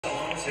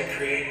to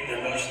create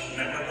the most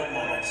memorable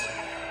moments.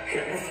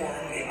 Here to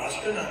perform the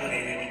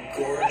Oscar-nominated,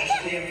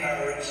 gorgeously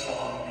empowering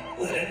song,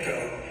 Let It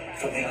Go,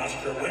 from the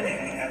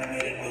Oscar-winning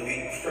animated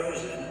movie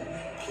Frozen.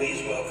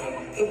 Please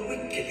welcome the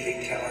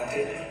wickedly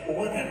talented,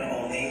 one and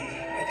only,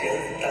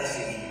 Adele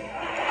Dazeem.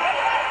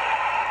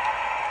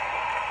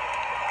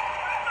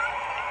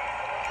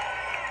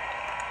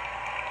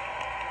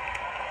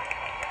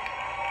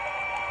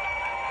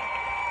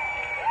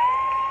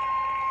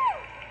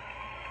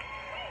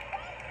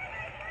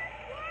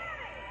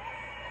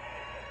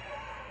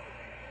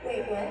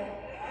 Wait, what?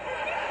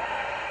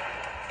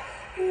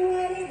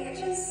 What did you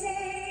just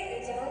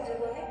say? Don't do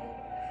what?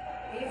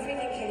 Are you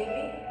freaking kidding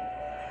me?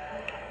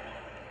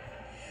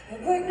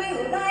 I've worked my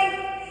whole life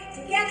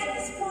to get to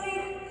this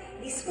point.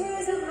 These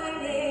screws on my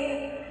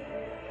name.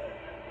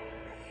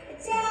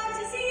 Down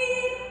to Z,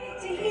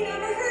 did he not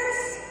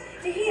rehearse?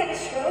 Did he have a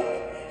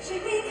stroke?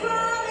 Should we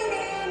call an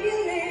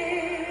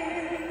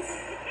ambulance?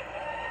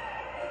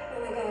 Oh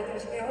my God,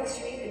 there's Meryl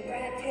Streep and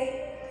Brad Pitt.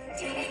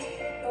 Damn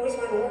it! Always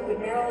want to work with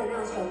Meryl and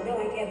also have no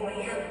idea who I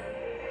am.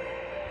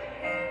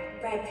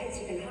 Brad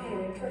Pitt's even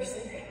hotter in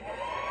person.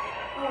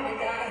 Oh my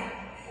God.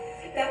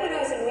 Back when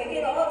I was in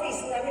Wicked, all of these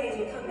celebrities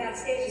would come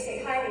backstage and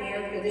say hi to me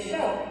after the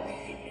show.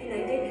 And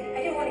I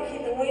didn't want to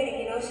keep them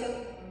waiting, you know, so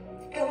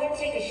I went to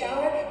take a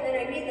shower, and then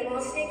I'd meet them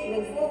all stinky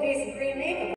with a full face of cream makeup.